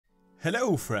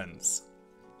Hello friends!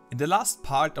 In the last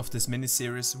part of this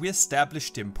mini-series we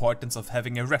established the importance of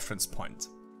having a reference point.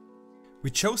 We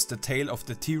chose the tail of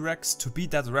the T-Rex to be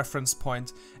that reference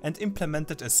point and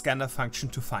implemented a scanner function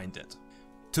to find it.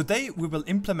 Today we will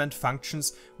implement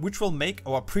functions which will make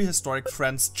our prehistoric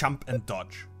friends jump and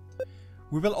dodge.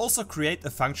 We will also create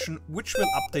a function which will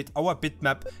update our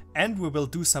bitmap, and we will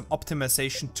do some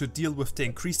optimization to deal with the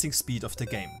increasing speed of the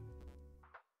game.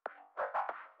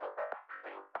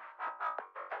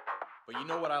 But you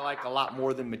know what I like a lot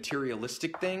more than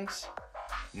materialistic things?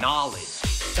 Knowledge.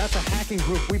 That's a hacking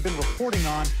group we've been reporting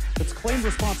on that's claimed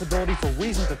responsibility for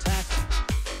recent attacks.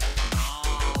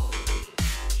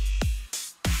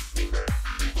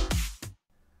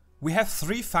 We have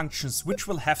three functions which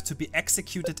will have to be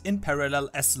executed in parallel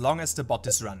as long as the bot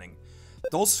is running.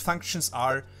 Those functions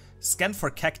are scan for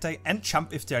cacti and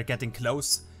jump if they are getting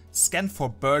close, scan for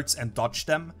birds and dodge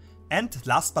them, and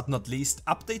last but not least,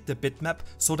 update the bitmap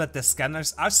so that the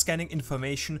scanners are scanning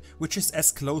information which is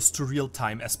as close to real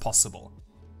time as possible.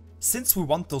 Since we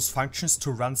want those functions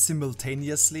to run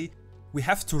simultaneously, we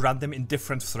have to run them in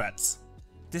different threads.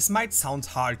 This might sound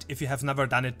hard if you have never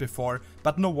done it before,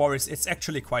 but no worries, it's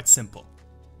actually quite simple.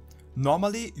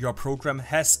 Normally, your program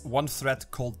has one thread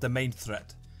called the main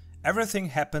thread. Everything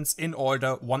happens in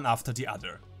order, one after the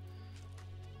other.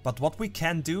 But what we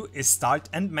can do is start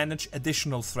and manage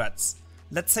additional threads.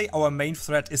 Let's say our main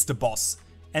thread is the boss,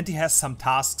 and he has some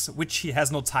tasks which he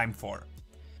has no time for.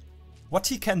 What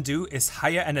he can do is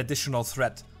hire an additional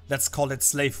thread, let's call it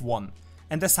slave 1,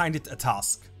 and assign it a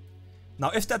task. Now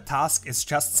if that task is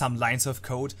just some lines of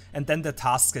code and then the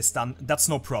task is done, that's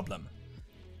no problem.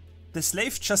 The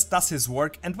slave just does his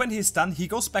work, and when he's done he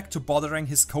goes back to bothering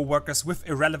his coworkers with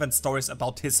irrelevant stories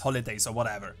about his holidays or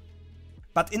whatever.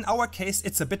 But in our case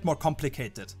it's a bit more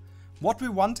complicated. What we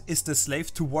want is the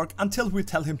slave to work until we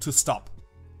tell him to stop.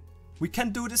 We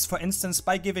can do this for instance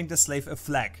by giving the slave a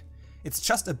flag. It's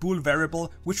just a bool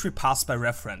variable which we pass by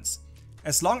reference.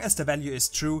 As long as the value is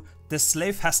true, the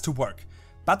slave has to work.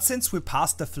 But since we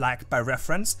passed the flag by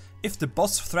reference, if the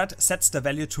boss thread sets the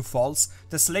value to false,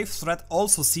 the slave thread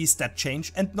also sees that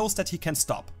change and knows that he can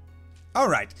stop.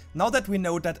 Alright, now that we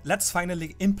know that, let's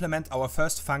finally implement our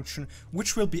first function,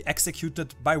 which will be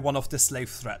executed by one of the slave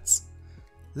threads.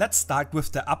 Let's start with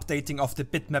the updating of the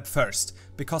bitmap first,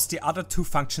 because the other two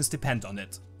functions depend on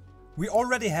it. We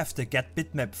already have the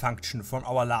getBitmap function from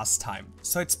our last time,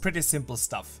 so it's pretty simple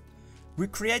stuff. We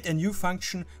create a new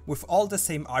function with all the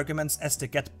same arguments as the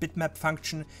getBitmap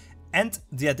function and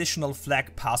the additional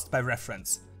flag passed by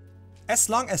reference. As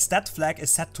long as that flag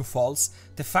is set to false,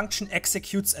 the function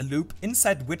executes a loop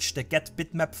inside which the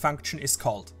getBitmap function is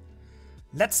called.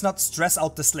 Let's not stress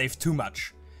out the slave too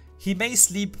much. He may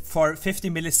sleep for 50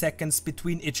 milliseconds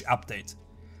between each update.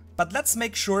 But let's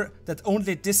make sure that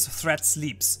only this thread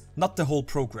sleeps, not the whole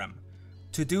program.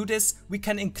 To do this, we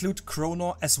can include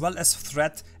chrono as well as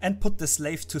thread and put the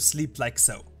slave to sleep like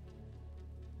so.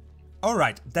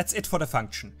 Alright, that's it for the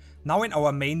function. Now in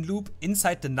our main loop,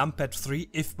 inside the numpad 3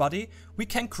 if body, we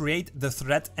can create the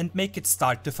thread and make it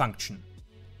start the function.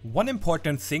 One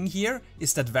important thing here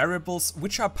is that variables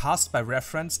which are passed by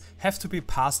reference have to be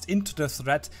passed into the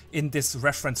thread in this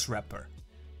reference wrapper.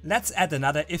 Let's add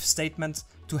another if statement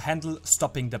to handle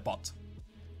stopping the bot.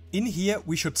 In here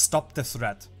we should stop the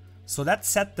thread. So let's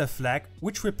set the flag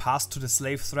which we pass to the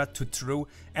slave thread to true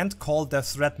and call the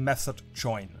thread method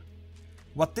join.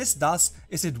 What this does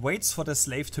is it waits for the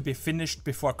slave to be finished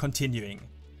before continuing.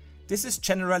 This is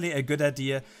generally a good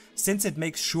idea since it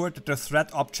makes sure that the thread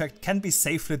object can be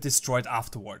safely destroyed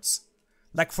afterwards.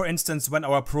 Like for instance when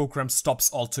our program stops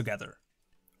altogether.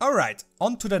 Alright,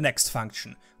 on to the next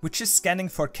function, which is scanning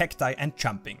for cacti and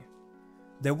jumping.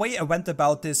 The way I went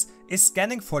about this is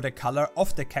scanning for the color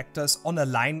of the cactus on a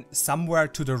line somewhere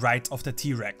to the right of the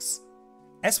T-Rex.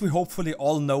 As we hopefully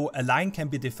all know, a line can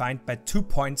be defined by 2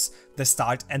 points, the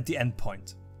start and the end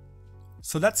point.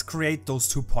 So let's create those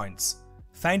 2 points.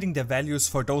 Finding the values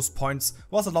for those points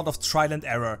was a lot of trial and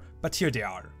error, but here they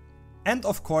are. And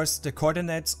of course the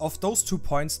coordinates of those 2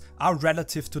 points are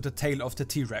relative to the tail of the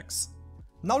T-Rex.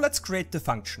 Now let's create the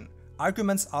function.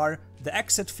 Arguments are the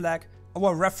exit flag,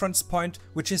 our reference point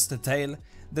which is the tail,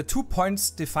 the 2 points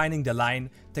defining the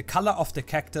line, the color of the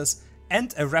cactus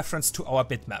and a reference to our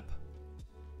bitmap.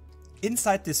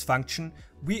 Inside this function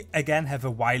we again have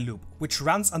a while loop which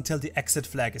runs until the exit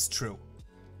flag is true.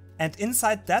 And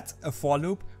inside that a for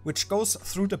loop which goes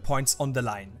through the points on the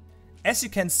line. As you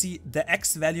can see, the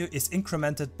x value is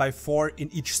incremented by 4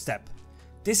 in each step.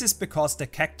 This is because the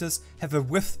cactus have a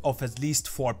width of at least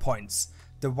 4 points.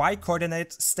 The y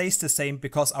coordinate stays the same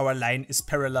because our line is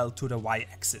parallel to the y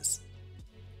axis.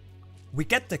 We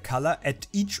get the color at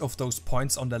each of those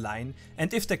points on the line,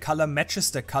 and if the color matches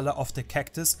the color of the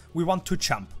cactus, we want to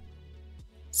jump.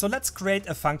 So let's create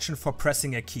a function for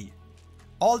pressing a key.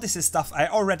 All this is stuff I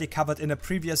already covered in a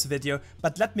previous video,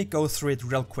 but let me go through it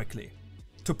real quickly.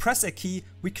 To press a key,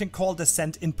 we can call the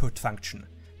sendInput function.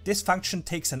 This function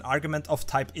takes an argument of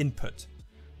type input.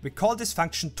 We call this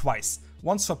function twice,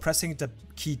 once for pressing the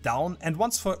key down and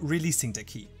once for releasing the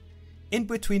key. In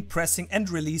between pressing and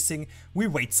releasing, we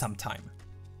wait some time.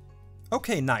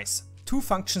 Okay, nice. 2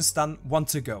 functions done, 1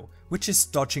 to go, which is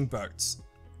dodging birds.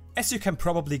 As you can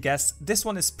probably guess, this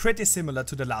one is pretty similar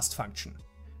to the last function.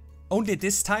 Only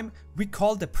this time, we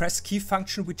call the press key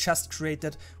function we just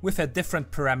created with a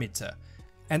different parameter.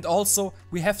 And also,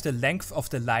 we have the length of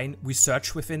the line we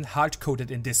search within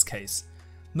hard-coded in this case.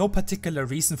 No particular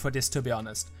reason for this, to be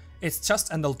honest. It's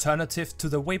just an alternative to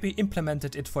the way we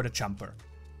implemented it for the jumper.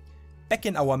 Back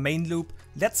in our main loop,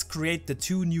 let's create the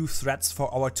 2 new threads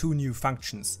for our 2 new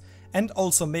functions, and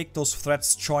also make those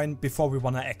threads join before we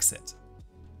wanna exit.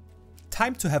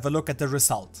 Time to have a look at the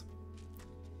result.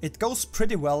 It goes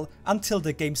pretty well until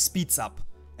the game speeds up.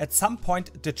 At some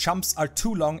point the jumps are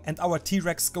too long and our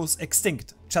T-Rex goes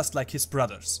extinct, just like his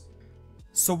brothers.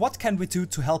 So what can we do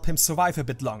to help him survive a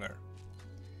bit longer?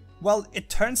 Well, it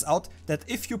turns out that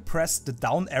if you press the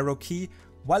down arrow key,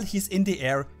 while he's in the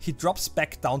air, he drops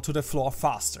back down to the floor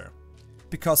faster.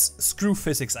 Because screw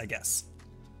physics, I guess.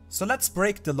 So let's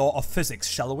break the law of physics,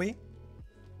 shall we?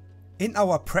 In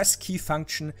our press key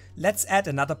function, let's add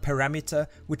another parameter,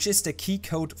 which is the key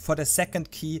code for the second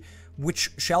key,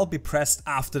 which shall be pressed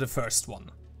after the first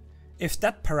one. If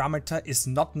that parameter is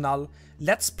not null,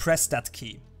 let's press that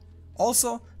key.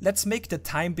 Also, let's make the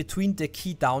time between the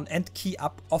key down and key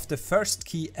up of the first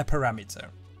key a parameter.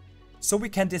 So we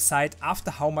can decide after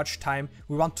how much time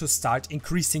we want to start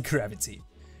increasing gravity.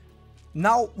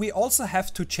 Now we also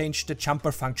have to change the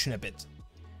jumper function a bit.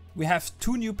 We have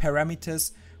 2 new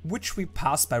parameters which we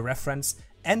pass by reference,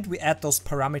 and we add those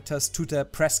parameters to the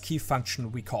press key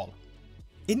function we call.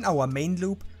 In our main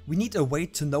loop, we need a way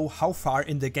to know how far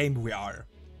in the game we are.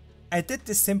 I did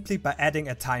this simply by adding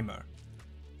a timer.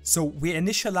 So we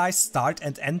initialize start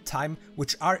and end time,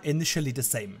 which are initially the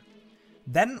same.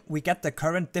 Then we get the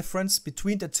current difference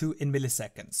between the 2 in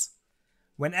milliseconds.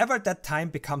 Whenever that time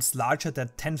becomes larger than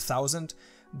 10,000,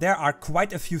 there are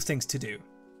quite a few things to do.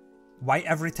 Why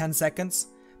every 10 seconds?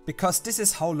 Because this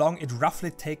is how long it roughly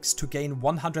takes to gain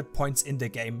 100 points in the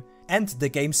game, and the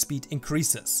game speed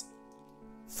increases.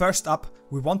 First up,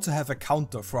 we want to have a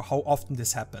counter for how often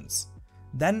this happens.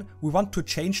 Then we want to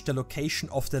change the location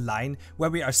of the line where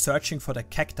we are searching for the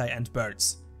cacti and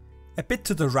birds. A bit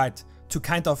to the right, to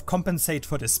kind of compensate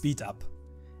for the speed up.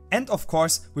 And of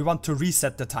course, we want to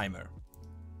reset the timer.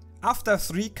 After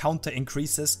 3 counter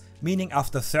increases, meaning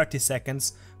after 30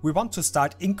 seconds, we want to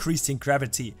start increasing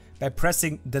gravity by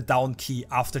pressing the down key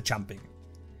after jumping.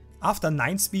 After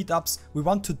 9 speed ups, we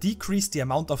want to decrease the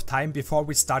amount of time before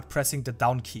we start pressing the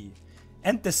down key.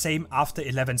 And the same after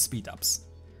 11 speed ups.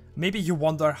 Maybe you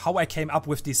wonder how I came up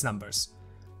with these numbers.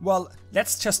 Well,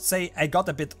 let's just say I got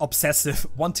a bit obsessive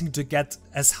wanting to get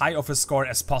as high of a score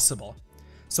as possible.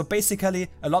 So basically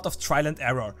a lot of trial and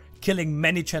error, killing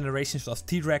many generations of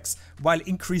T-Rex while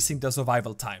increasing the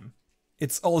survival time.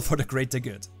 It's all for the greater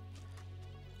good.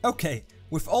 Okay,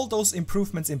 with all those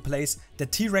improvements in place, the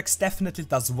T-Rex definitely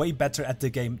does way better at the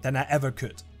game than I ever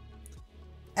could.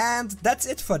 And that's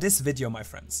it for this video, my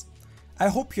friends. I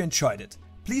hope you enjoyed it.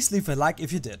 Please leave a like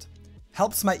if you did.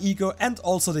 Helps my ego and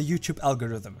also the YouTube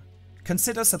algorithm.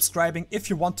 Consider subscribing if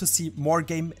you want to see more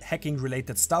game hacking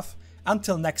related stuff.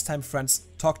 Until next time, friends,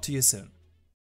 talk to you soon.